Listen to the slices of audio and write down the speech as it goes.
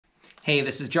Hey,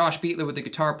 this is Josh Beetler with the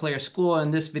Guitar Player School.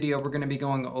 In this video, we're going to be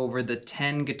going over the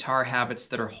 10 guitar habits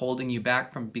that are holding you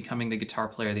back from becoming the guitar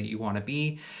player that you want to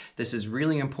be. This is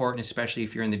really important, especially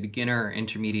if you're in the beginner or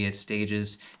intermediate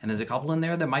stages, and there's a couple in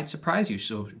there that might surprise you,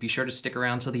 so be sure to stick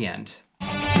around till the end.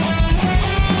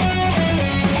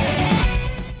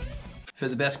 For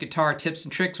the best guitar tips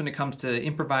and tricks when it comes to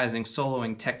improvising,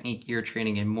 soloing, technique, ear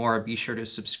training, and more, be sure to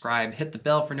subscribe, hit the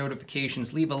bell for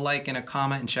notifications, leave a like and a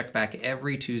comment, and check back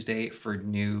every Tuesday for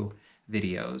new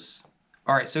videos.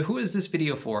 All right, so who is this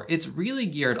video for? It's really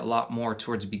geared a lot more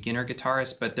towards beginner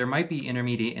guitarists, but there might be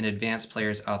intermediate and advanced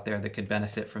players out there that could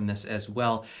benefit from this as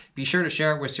well. Be sure to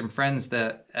share it with some friends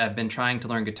that have been trying to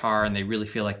learn guitar and they really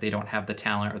feel like they don't have the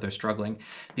talent or they're struggling,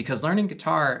 because learning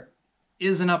guitar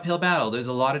is an uphill battle. There's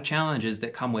a lot of challenges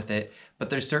that come with it,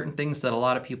 but there's certain things that a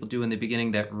lot of people do in the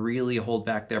beginning that really hold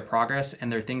back their progress,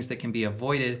 and they're things that can be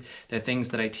avoided. They're things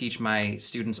that I teach my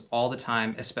students all the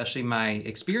time, especially my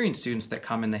experienced students that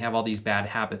come and they have all these bad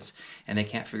habits and they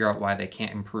can't figure out why they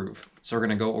can't improve. So we're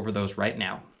gonna go over those right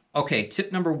now. Okay,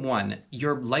 tip number one,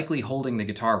 you're likely holding the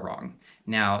guitar wrong.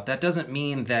 Now, that doesn't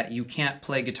mean that you can't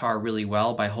play guitar really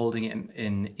well by holding it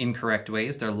in incorrect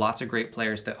ways. There are lots of great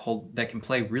players that can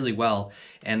play really well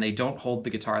and they don't hold the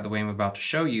guitar the way I'm about to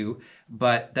show you,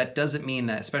 but that doesn't mean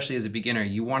that, especially as a beginner,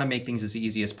 you want to make things as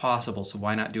easy as possible, so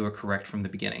why not do it correct from the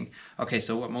beginning? Okay,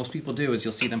 so what most people do is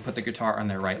you'll see them put the guitar on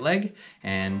their right leg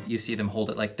and you see them hold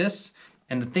it like this.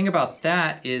 And the thing about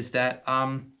that is that,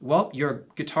 well, your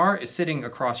guitar is sitting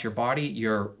across your body,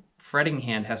 your fretting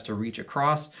hand has to reach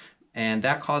across, and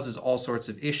that causes all sorts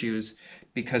of issues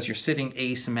because you're sitting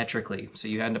asymmetrically. So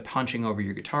you end up punching over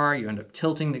your guitar, you end up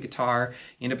tilting the guitar,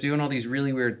 you end up doing all these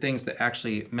really weird things that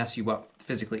actually mess you up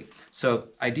physically. So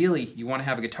ideally, you want to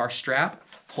have a guitar strap,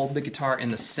 hold the guitar in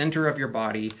the center of your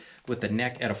body with the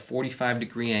neck at a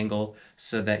 45-degree angle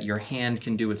so that your hand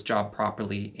can do its job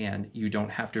properly and you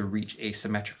don't have to reach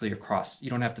asymmetrically across. You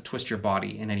don't have to twist your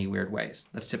body in any weird ways.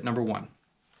 That's tip number one.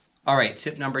 All right,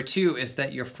 tip number two is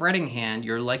that your fretting hand,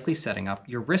 you're likely setting up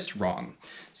your wrist wrong.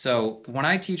 So when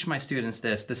I teach my students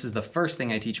this is the first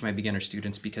thing I teach my beginner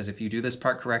students, because if you do this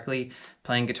part correctly,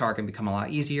 playing guitar can become a lot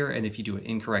easier, and if you do it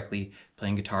incorrectly,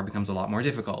 playing guitar becomes a lot more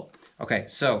difficult. Okay,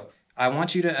 so I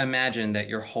want you to imagine that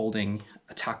you're holding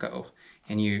a taco,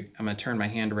 and I'm gonna turn my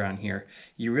hand around here.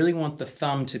 You really want the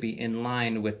thumb to be in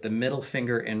line with the middle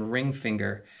finger and ring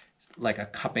finger, like a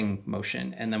cupping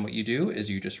motion. And then what you do is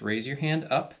you just raise your hand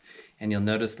up and you'll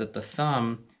notice that the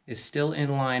thumb is still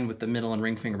in line with the middle and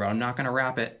ring finger, but I'm not gonna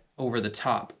wrap it over the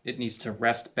top. It needs to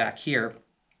rest back here,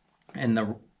 and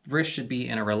the wrist should be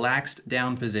in a relaxed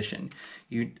down position.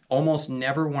 You almost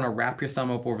never want to wrap your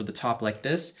thumb up over the top like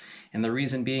this, and the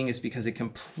reason being is because it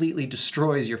completely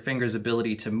destroys your finger's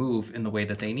ability to move in the way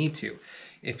that they need to.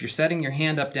 If you're setting your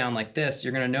hand up down like this,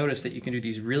 you're going to notice that you can do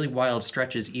these really wild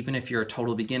stretches even if you're a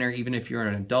total beginner, even if you're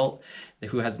an adult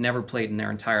who has never played in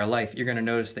their entire life. You're going to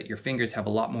notice that your fingers have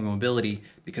a lot more mobility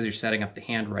because you're setting up the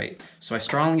hand right. So I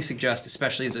strongly suggest,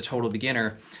 especially as a total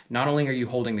beginner, not only are you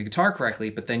holding the guitar correctly,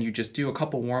 but then you just do a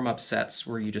couple warm-up sets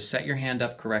where you just set your hand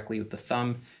up correctly with the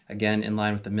thumb, again, in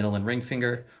line with the middle and ring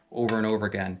finger, over and over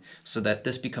again, so that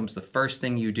this becomes the first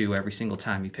thing you do every single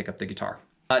time you pick up the guitar.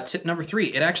 Tip number three,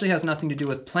 it actually has nothing to do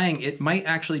with playing. It might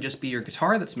actually just be your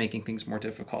guitar that's making things more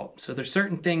difficult. So there's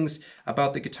certain things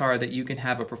about the guitar that you can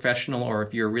have a professional, or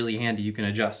if you're really handy, you can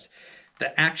adjust.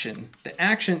 The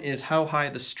action is how high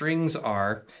the strings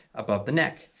are above the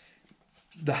neck.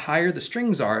 The higher the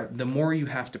strings are, the more you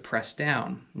have to press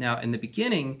down. Now, in the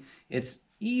beginning, it's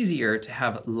easier to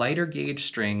have lighter gauge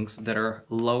strings that are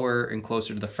lower and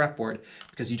closer to the fretboard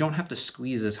because you don't have to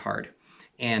squeeze as hard.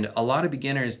 And a lot of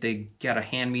beginners, they get a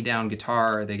hand-me-down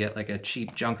guitar, or they get like a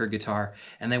cheap junker guitar,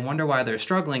 and they wonder why they're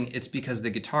struggling. It's because the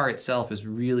guitar itself is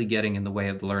really getting in the way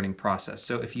of the learning process.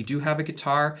 So if you do have a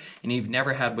guitar and you've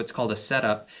never had what's called a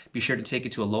setup, be sure to take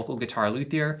it to a local guitar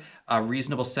luthier. A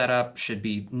reasonable setup should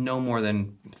be no more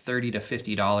than $30 to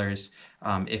 $50.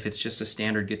 If it's just a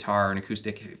standard guitar or an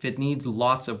acoustic. If it needs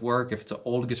lots of work, if it's an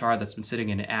old guitar that's been sitting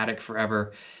in an attic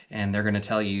forever and they're gonna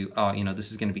tell you, oh, you know, this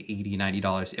is gonna be $80,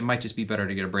 $90, it might just be better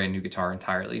to get a brand new guitar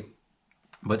entirely.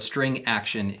 But string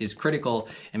action is critical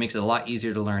and makes it a lot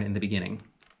easier to learn in the beginning.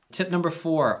 Tip number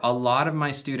four, a lot of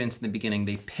my students in the beginning,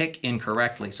 they pick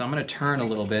incorrectly. So I'm gonna turn a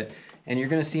little bit and you're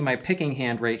gonna see my picking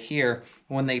hand right here.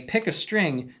 When they pick a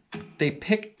string, they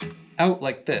pick out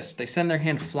like this. They send their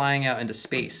hand flying out into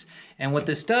space. And what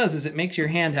this does is it makes your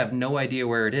hand have no idea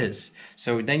where it is.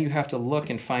 So then you have to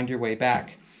look and find your way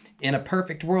back. In a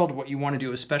perfect world, what you want to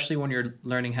do, especially when you're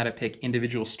learning how to pick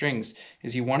individual strings,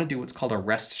 is you want to do what's called a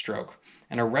rest stroke.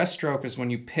 And a rest stroke is when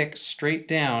you pick straight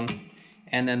down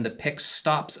and then the pick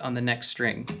stops on the next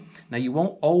string. Now you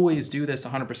won't always do this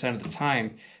 100% of the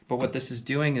time, but what this is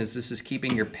doing is this is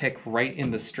keeping your pick right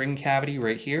in the string cavity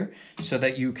right here so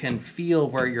that you can feel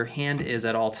where your hand is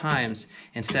at all times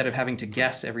instead of having to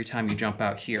guess every time you jump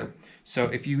out here. So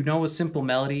if you know a simple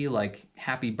melody like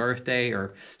Happy Birthday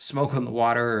or Smoke on the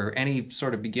Water or any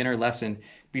sort of beginner lesson,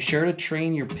 be sure to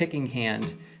train your picking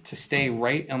hand to stay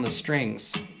right on the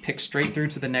strings. Pick straight through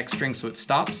to the next string so it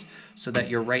stops, so that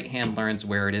your right hand learns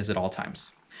where it is at all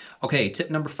times. Okay, tip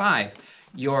number 5.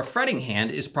 Your fretting hand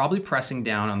is probably pressing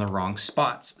down on the wrong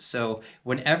spots. So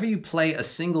whenever you play a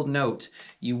single note,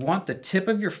 you want the tip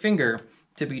of your finger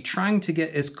to be trying to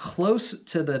get as close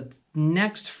to the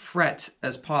next fret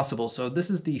as possible. So this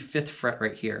is the 5th fret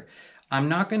right here. I'm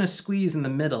not going to squeeze in the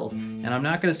middle, and I'm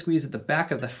not going to squeeze at the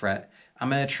back of the fret. I'm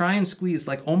going to try and squeeze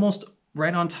like almost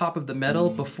right on top of the metal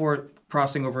before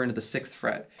crossing over into the 6th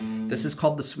fret. This is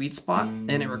called the sweet spot,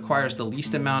 and it requires the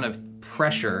least amount of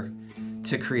pressure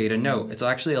to create a note. It's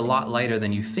actually a lot lighter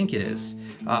than you think it is.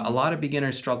 A lot of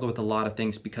beginners struggle with a lot of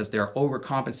things because they're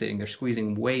overcompensating. They're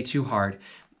squeezing way too hard.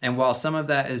 And while some of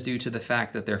that is due to the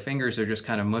fact that their fingers are just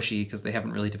kind of mushy because they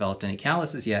haven't really developed any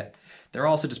calluses yet, they're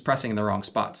also just pressing in the wrong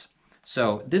spots.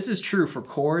 So this is true for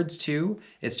chords too.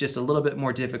 It's just a little bit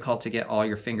more difficult to get all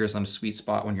your fingers on a sweet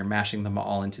spot when you're mashing them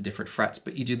all into different frets,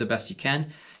 but you do the best you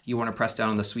can. You want to press down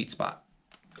on the sweet spot.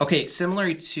 Okay,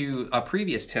 similar to a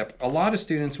previous tip, a lot of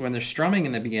students when they're strumming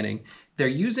in the beginning, they're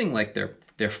using like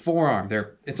their forearm.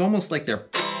 It's almost like they're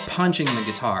punching the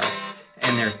guitar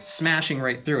and they're smashing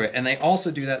right through it. And they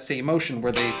also do that same motion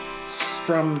where they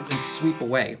strum and sweep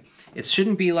away. It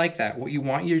shouldn't be like that. What you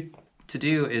want you to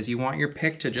do is you want your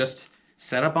pick to just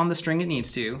set up on the string it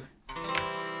needs to,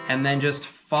 and then just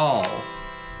fall.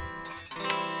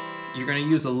 You're going to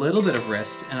use a little bit of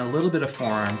wrist and a little bit of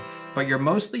forearm, but you're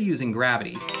mostly using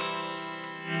gravity.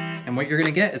 And what you're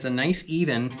going to get is a nice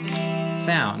even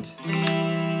sound.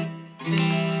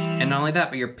 And not only that,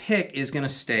 but your pick is going to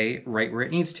stay right where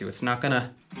it needs to. It's not going to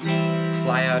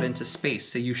fly out into space.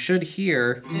 So you should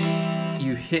hear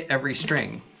you hit every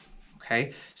string.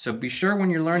 Okay, so be sure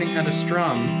when you're learning how to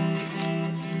strum,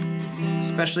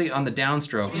 especially on the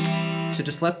downstrokes, to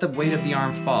just let the weight of the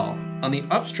arm fall. On the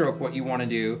upstroke, what you want to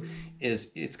do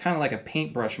is it's kind of like a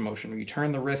paintbrush motion where you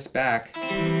turn the wrist back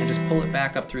and just pull it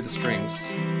back up through the strings.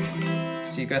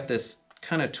 So you got this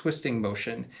kind of twisting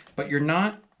motion, but you're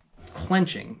not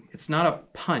clenching. It's not a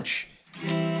punch.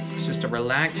 It's just a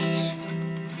relaxed.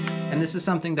 And this is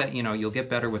something that, you know, you'll get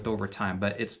better with over time,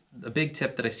 but it's a big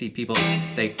tip that I see people,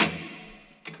 they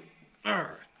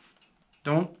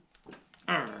don't.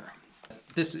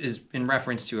 This is in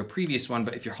reference to a previous one,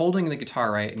 but if you're holding the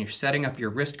guitar right and you're setting up your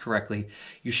wrist correctly,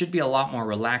 you should be a lot more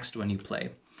relaxed when you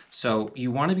play. So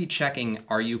you want to be checking,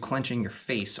 are you clenching your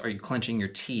face? Are you clenching your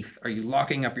teeth? Are you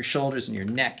locking up your shoulders and your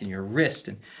neck and your wrist?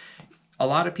 And a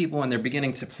lot of people when they're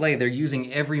beginning to play, they're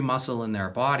using every muscle in their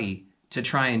body to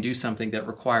try and do something that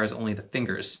requires only the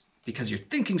fingers because you're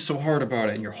thinking so hard about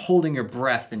it and you're holding your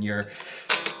breath and you're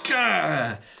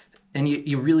and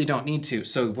you really don't need to.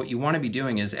 So what you want to be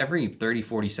doing is every 30,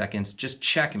 40 seconds, just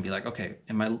check and be like, okay,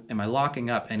 am I locking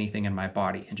up anything in my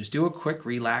body? And just do a quick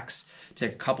relax,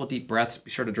 take a couple deep breaths,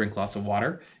 be sure to drink lots of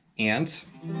water, and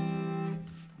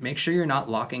make sure you're not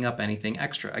locking up anything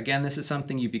extra. Again, this is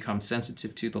something you become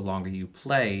sensitive to the longer you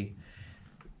play,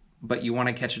 but you want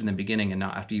to catch it in the beginning and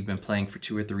not after you've been playing for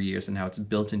 2 or 3 years and now it's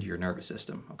built into your nervous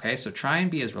system, okay? So try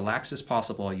and be as relaxed as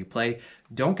possible while you play.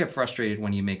 Don't get frustrated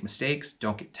when you make mistakes.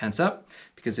 Don't get tense up,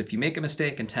 because if you make a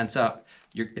mistake and tense up,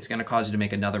 it's going to cause you to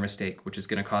make another mistake, which is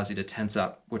going to cause you to tense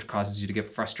up, which causes you to get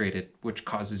frustrated, which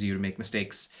causes you to make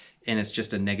mistakes, and it's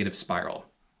just a negative spiral.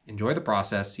 Enjoy the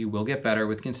process. You will get better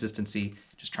with consistency.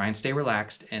 Just try and stay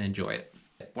relaxed and enjoy it.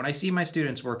 When I see my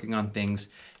students working on things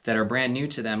that are brand new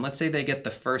to them, let's say they get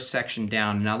the first section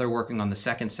down and now they're working on the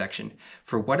second section.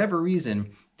 For whatever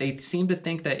reason, they seem to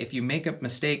think that if you make a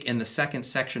mistake in the second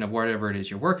section of whatever it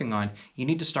is you're working on, you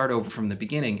need to start over from the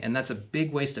beginning, and that's a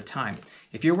big waste of time.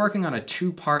 If you're working on a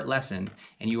 2-part lesson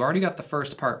and you already got the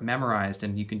first part memorized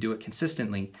and you can do it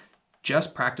consistently,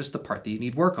 just practice the part that you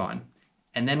need work on.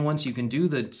 And then once you can do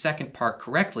the second part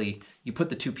correctly, you put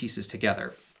the 2 pieces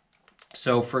together.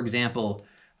 So for example,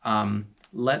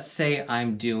 let's say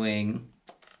I'm doing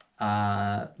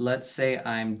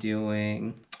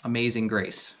Amazing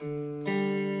Grace.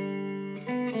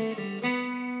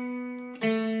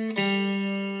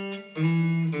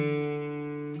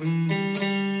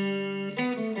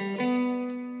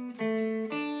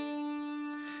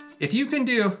 If you can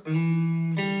do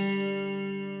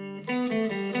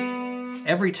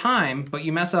every time, but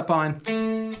you mess up on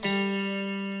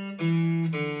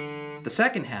the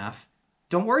second half,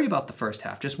 don't worry about the first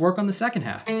half. Just work on the second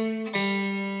half.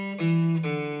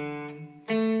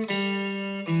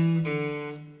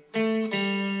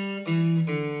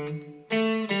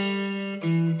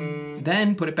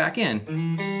 Then put it back in.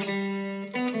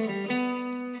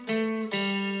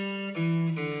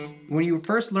 When you're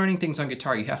first learning things on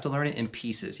guitar, you have to learn it in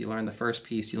pieces. You learn the first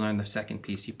piece, you learn the second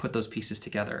piece, you put those pieces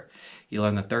together. You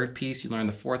learn the third piece, you learn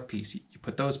the fourth piece, you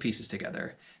put those pieces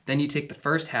together. Then you take the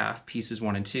first half, pieces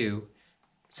 1 and 2,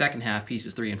 second half,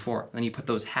 pieces 3 and 4. Then you put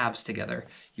those halves together.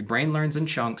 Your brain learns in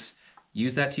chunks,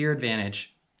 use that to your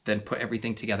advantage, then put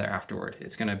everything together afterward.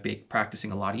 It's gonna make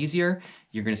practicing a lot easier.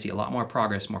 You're gonna see a lot more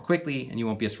progress more quickly, and you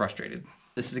won't be as frustrated.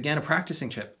 This is, again, a practicing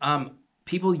tip.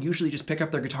 People usually just pick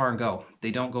up their guitar and go. They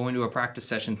don't go into a practice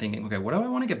session thinking, okay, what do I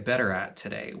want to get better at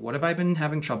today? What have I been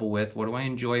having trouble with? What do I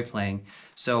enjoy playing?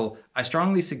 So I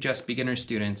strongly suggest beginner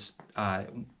students,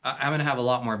 I'm going to have a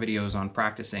lot more videos on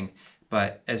practicing,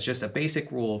 but as just a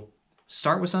basic rule,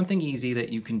 start with something easy that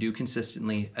you can do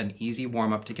consistently, an easy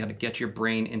warm-up to get your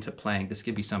brain into playing. This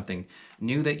could be something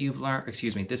new that you've learned,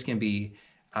 this can be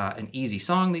an easy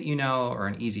song that you know, or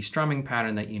an easy strumming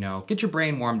pattern that you know. Get your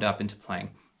brain warmed up into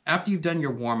playing. After you've done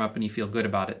your warm-up and you feel good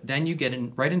about it, then you get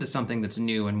right into something that's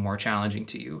new and more challenging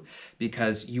to you,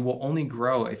 because you will only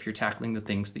grow if you're tackling the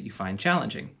things that you find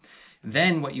challenging.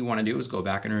 Then what you want to do is go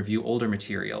back and review older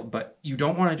material, but you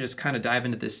don't want to just kind of dive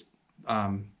into this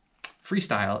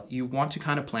freestyle. You want to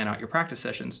kind of plan out your practice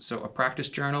sessions. So a practice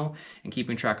journal and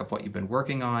keeping track of what you've been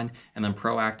working on, and then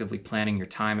proactively planning your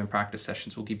time and practice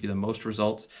sessions will give you the most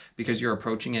results, because you're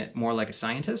approaching it more like a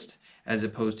scientist as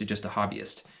opposed to just a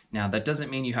hobbyist. Now, that doesn't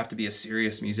mean you have to be a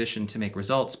serious musician to make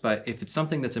results, but if it's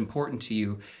something that's important to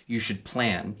you, you should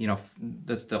plan. You know,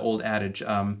 that's the old adage,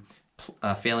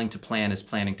 failing to plan is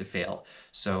planning to fail.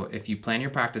 So if you plan your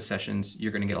practice sessions,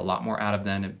 you're going to get a lot more out of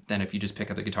them than if you just pick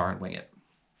up the guitar and wing it.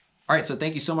 All right, so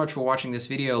thank you so much for watching this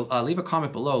video. Leave a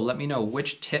comment below. Let me know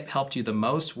which tip helped you the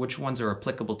most, which ones are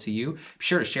applicable to you. Be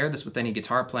sure to share this with any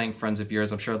guitar playing friends of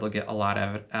yours. I'm sure they'll get a lot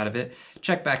out of it.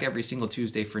 Check back every single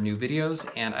Tuesday for new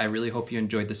videos, and I really hope you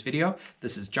enjoyed this video.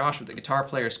 This is Josh with the Guitar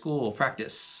Player School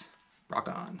Practice. Rock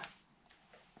on.